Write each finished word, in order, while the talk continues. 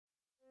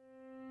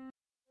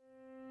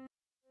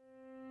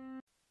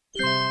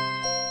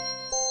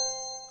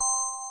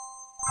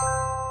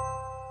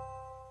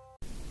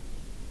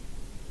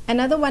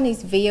Another one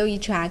is VOE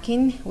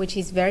tracking, which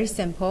is very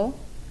simple.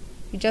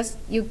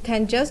 You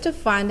can just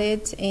find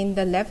it in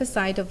the left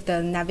side of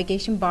the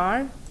navigation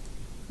bar.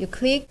 You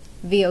click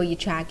VOE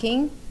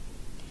tracking,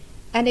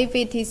 and if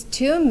it is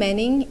too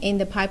many in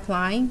the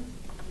pipeline,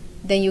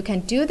 then you can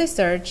do the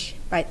search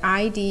by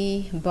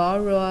ID,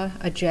 borrower,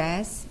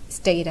 address,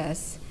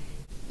 status.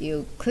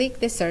 You click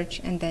the search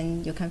and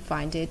then you can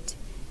find it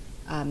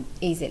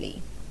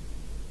easily.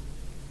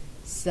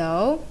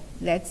 So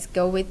let's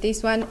go with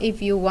this one.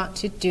 If you want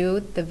to do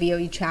the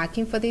VOE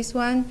tracking for this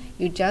one,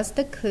 you just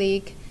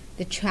click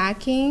the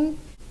tracking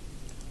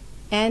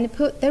and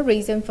put the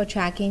reason for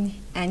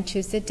tracking and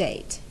choose the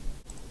date.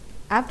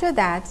 After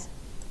that,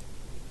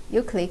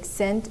 you click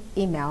send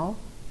email.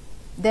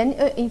 Then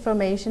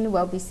information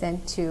will be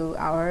sent to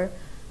our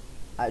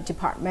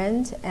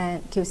department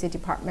and QC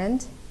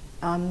department,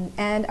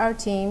 and our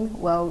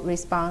team will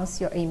respond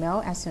to your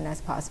email as soon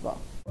as possible.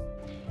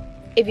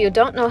 If you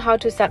don't know how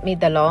to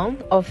submit the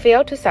loan or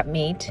fail to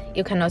submit,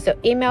 you can also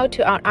email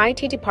to our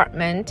IT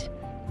department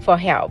for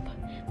help.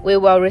 We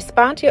will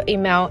respond to your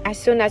email as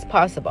soon as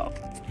possible.